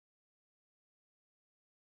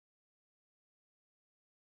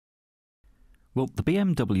Well, the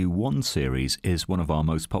BMW 1 Series is one of our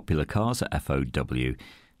most popular cars at FOW,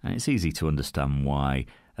 and it's easy to understand why.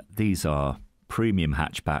 These are premium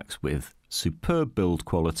hatchbacks with superb build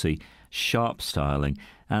quality, sharp styling,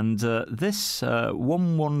 and this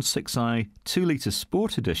 116i 2-litre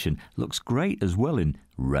Sport Edition looks great as well in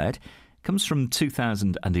red. Comes from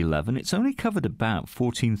 2011. It's only covered about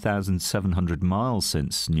 14,700 miles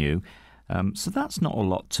since new, so that's not a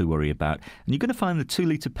lot to worry about. And you're going to find the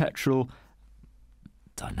 2-litre petrol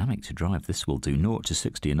dynamic to drive. This will do 0 to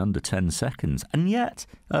 60 in under 10 seconds, and yet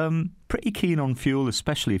pretty keen on fuel,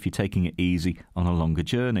 especially if you're taking it easy on a longer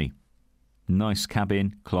journey. Nice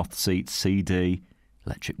cabin, cloth seats, CD,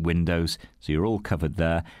 electric windows, so you're all covered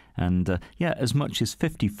there, and yeah, as much as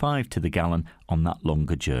 55 to the gallon on that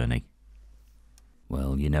longer journey.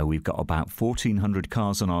 Well, you know, we've got about 1,400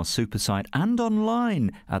 cars on our super site and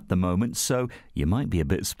online at the moment, so you might be a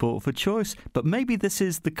bit sport for choice, but maybe this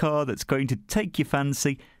is the car that's going to take your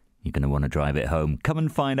fancy. You're going to want to drive it home. Come and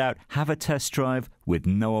find out, have a test drive with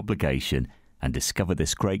no obligation, and discover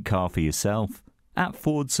this great car for yourself at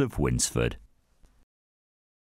Fords of Winsford.